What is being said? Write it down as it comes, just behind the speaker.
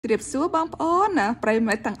เรียบซัวบางปอนนะไปม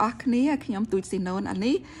าตั้งออกนี้ขยมตุยสีโนนอัน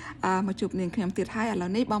นี้มาจูบหนึ่งขยมติดให้แล้ว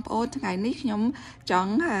นี่บางปอนทั้งไงนี่ขยมจัง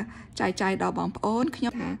ใจดอกบางปอนขย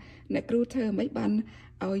มในครูเธอไม่บัน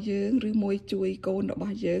เอาเยื้องหรือมวยจุยโกนดอกบา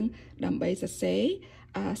งเยื้องดำใบสเซ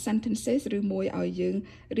sentences หรือมวยเอาเยื้อง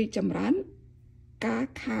รีจำรันกา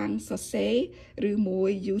คางสเซหรือมว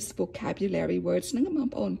ย use vocabulary words นั่นก็บาง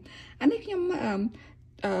ปอนอันนี้ขยม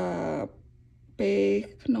ไป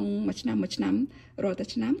ขนมมาชนะรอแต่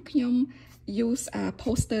ชนะขยม use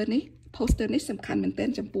poster นี้สำคัญเหมือนเต้น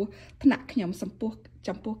จำพวกพนักขยมจ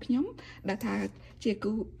ำพวกขยมดาทาเจ้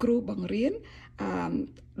าครูบังเรียน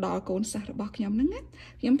ดอโกนสระบอกขยมนั่งงั้น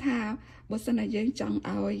ขยมทาบทสนทนาจังเอ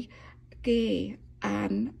าเกอ่า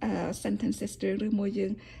นsentences หรือมวยยั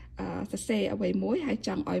งจะเซเอาไว้มวยให้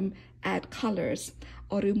จังเอา add colors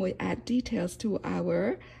หรือมวย add details to our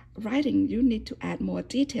writing you need to add more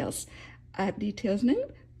details details นั้น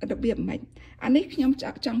ระเบียบใหม่อันนี้ขยม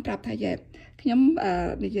จังปรับทายขยม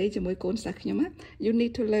ในใจจะมวยโกนสักขยมyou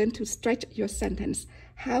need to learn to stretch your sentence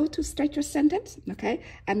how to stretch your sentence okay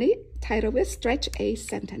อันนี้ title is stretch a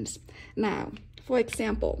sentence now for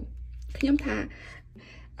example ขยมทา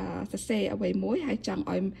จะเซเอาไว้มวยให้จังเ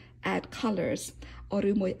อา add colors หรื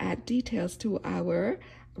อมวย add details to our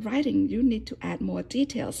writing you need to add more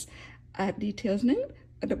details details นั้น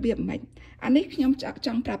ระเบียบใหม่อันนี้ขยม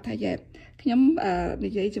จังปรับทายขยมใน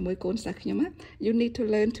ใจจะมวยโกนสักขยมyou need to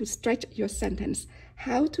learn to stretch your sentence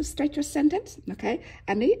how to stretch your sentence okay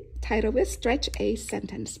อันนี้ title is stretch a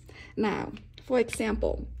sentence now for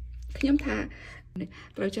example ขยมทา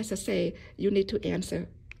เราจะ say you need to answer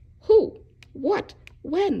who what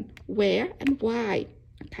when where and why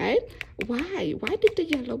okay why did the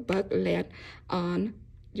yellow bug land on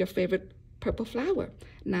your favorite purple flower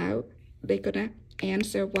now they're gonna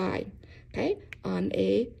answer why okay on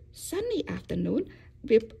a sunny afternoon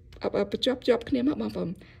with a job clear up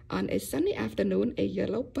on a sunny afternoon a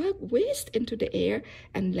yellow bug whizzed into the air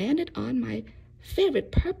and landed on my favorite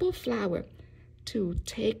purple flower to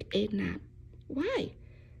take a nap why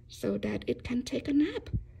so that it can take a nap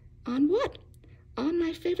on what on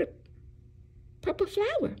my favorite purple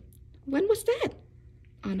flower when was that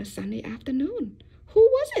on a sunny afternoon who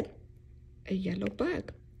was it a yellow bug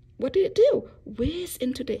what did it do whiz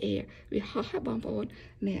into the air วิหาบอมบอน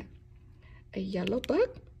เนี่ย a yellow bug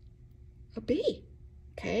a bee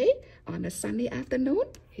okay on a sunny afternoon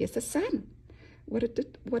here's the sun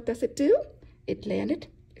what does it do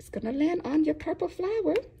it's gonna land on your purple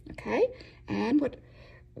flower okay and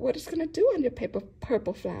what it's gonna do on your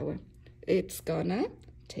purple flower it's gonna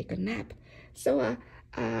take a nap so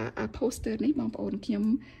poster นี้บอมบอนขยม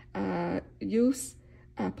use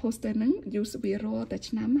poster นั้น use วิโรแต่ฉ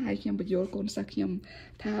ะนั้นให้ขยมประโยชน์โกนสักขยม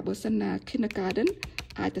ถ้าบทสนทนา kindergarten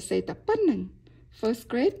อาจจะ say แต่ปั้นหนึ่ง first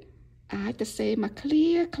grade อาจจะ say มา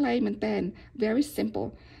clear ใครเหมือนแต่ very simple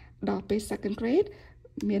ดอกไป second grade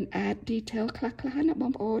มี add detail คลาๆนะบอ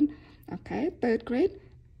มบอน okay third grade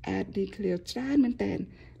add detail จ้านเหมือนแต่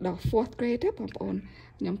ดอก fourth grade นะบอมบอน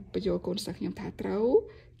ขยมประโยชน์โกนสักขยมถ้าเรา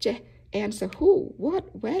จะ answer who what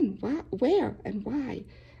when where and why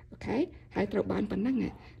okay ให้ตรบานปนนั่งไง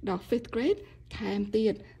ดอก fifth grade แถมเตีย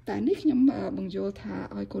นแต่นี่ขยมบังโยธา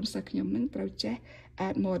เอาคนสักขยมนั่งเราจะ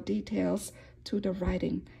add more details to the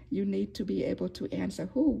writing you need to be able to answer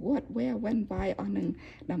who what where when why อันหนึ่ง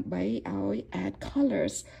ดำไปเอา add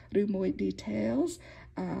colors หรือ more details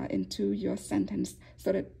into your sentence so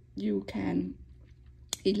that you can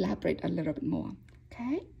elaborate a little bit more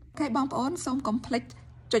okay บางคนส่ง complete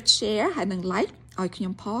จด share ให้หนึ่ง like เอาขย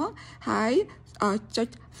มพ้องให้จด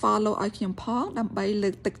follow ឲ្យខ្ញុំផងដើម្បីលើ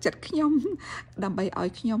កទឹកចិត្តខ្ញុំដើម្បីឲ្យ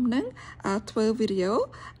ខ្ញុំនឹងធ្វើវីដេអូ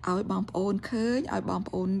ឲ្យបងប្អូនឃើញឲ្យបង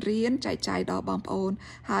ប្អូនរៀនចែកចាយដល់បងប្អូន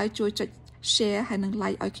ហើយជួយចុច share ហើយនឹង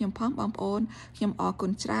like ឲ្យខ្ញុំផងបងប្អូនខ្ញុំអរគុ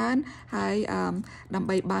ណច្រើនហើយដើម្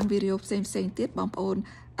បីបានវីដេអូផ្សេងទៀតបងប្អូន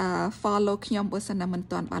follow ខ្ញុំបើសិនណាមិន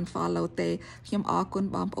ទាន់បាន follow ទេខ្ញុំអរគុណ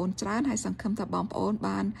បងប្អូនច្រើនហើយសង្ឃឹមថាបងប្អូន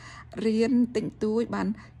បានរៀនតិចតួចបាន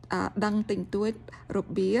ដឹងតិចតួចរ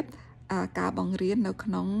បៀបការបង្រៀននៅក្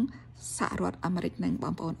នុងសហរដ្ឋអាមេរិកនឹងប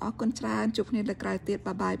ងប្អូនអរគុណច្រើនជួបគ្នាលើកក្រោយទៀត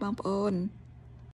បាយបងប្អូន